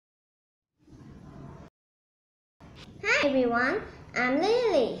Hi everyone, I'm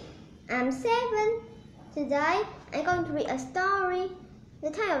Lily. I'm 7. Today I'm going to read a story.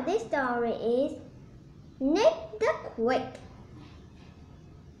 The title of this story is Nick the Quick.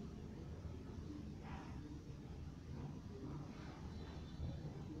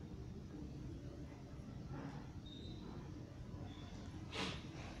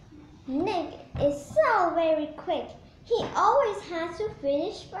 Nick is so very quick. He always has to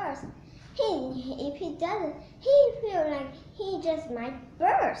finish first. If he doesn't, he feels like he just might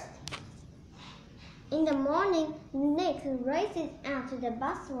burst. In the morning, Nick races out to the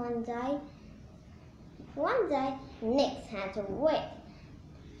bus one day. Nick had to wait,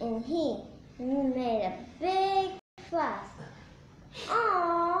 and he made a big fuss.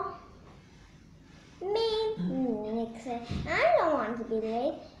 "Aww, Nick said, "I don't want to be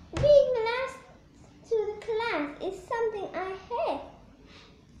late. Being last to the class is something I hate."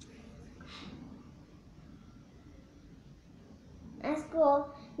 At school,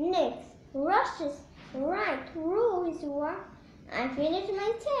 Nick rushes right through his work. "I finished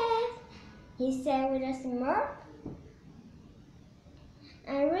my test," he said with a smirk.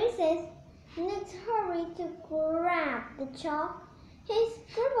 At recess, Nick hurried to grab the chalk. He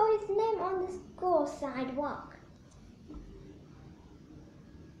scribbled his name on the school sidewalk.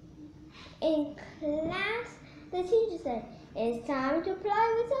 In class, the teacher said, "It's time to play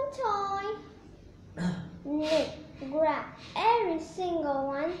with some toy." Nick grabbed every single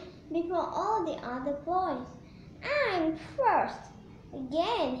one before all the other boys. "I'm first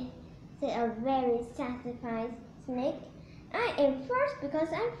again," said a very satisfied Nick. "I am first because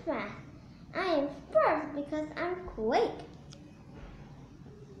I'm fast. I am first because I'm quick."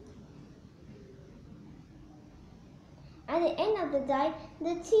 At the end of the day,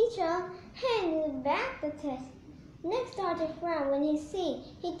 the teacher handed back the test. Nick started to frown when he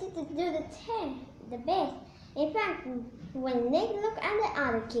didn't do the test the best. In fact, when Nick looked at the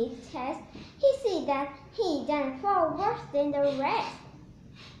other kids' test, he see that he done far worse than the rest.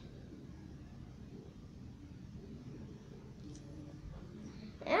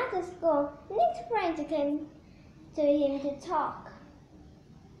 After school, Nick's friends came to him to talk.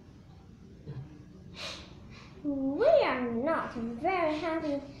 "We are not very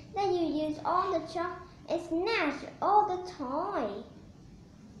happy that you use all the chalk and snatch all the toy,"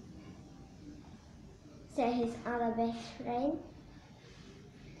 said his other best friend.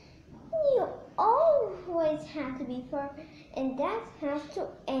 "You always have to be first, and that has to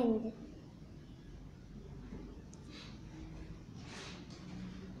end."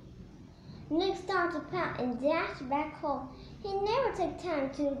 Nick started to pout and dashed back home. He never took time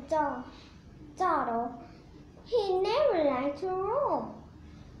to dawdle. He never liked to roam.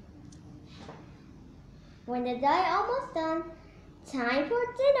 When the day almost done, "Time for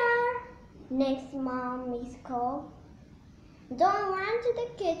dinner," Nick's mommy called. "Don't run to the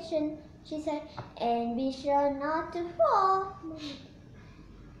kitchen," she said, "and be sure not to fall."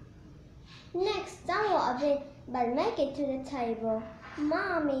 Nick stumbled a bit, but made it to the table.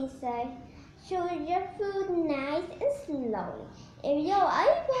 Mommy said, "Chew your food nice and slowly, if you're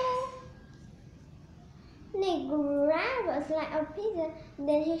able." Nick grabbed a slice of pizza,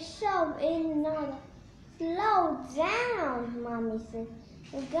 then he shoved in another. "Slow down," Mommy said.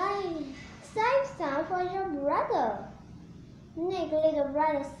 "You gotta save some for your brother." Nick's little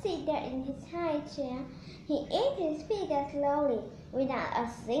brother sit there in his high chair. He ate his pizza slowly, without a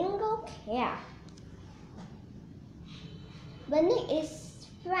single care. But Nick is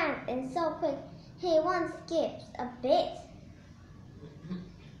fast and so quick, he won't skip a bit.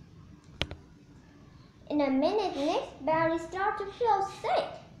 In a minute, Nick's belly started to feel sick.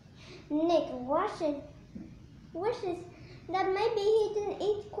 Nick wishes that maybe he didn't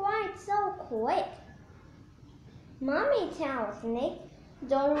eat quite so quick. Mommy tells Nick,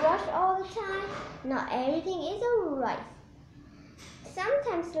 "Don't rush all the time. Not everything is a race.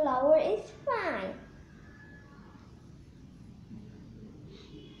 Sometimes slower is fine."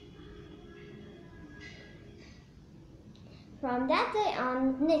 From that day on,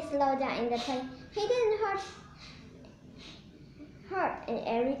 Nick slowed down in the play. He didn't hurt in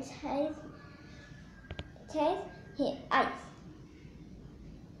every taste he ate.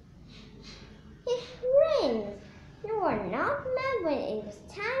 His friends were not mad when it was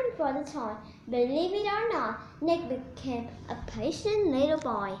time for the toy. Believe it or not, Nick became a patient little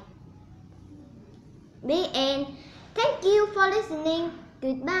boy. The end. Thank you for listening.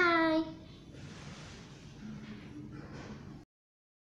 Goodbye.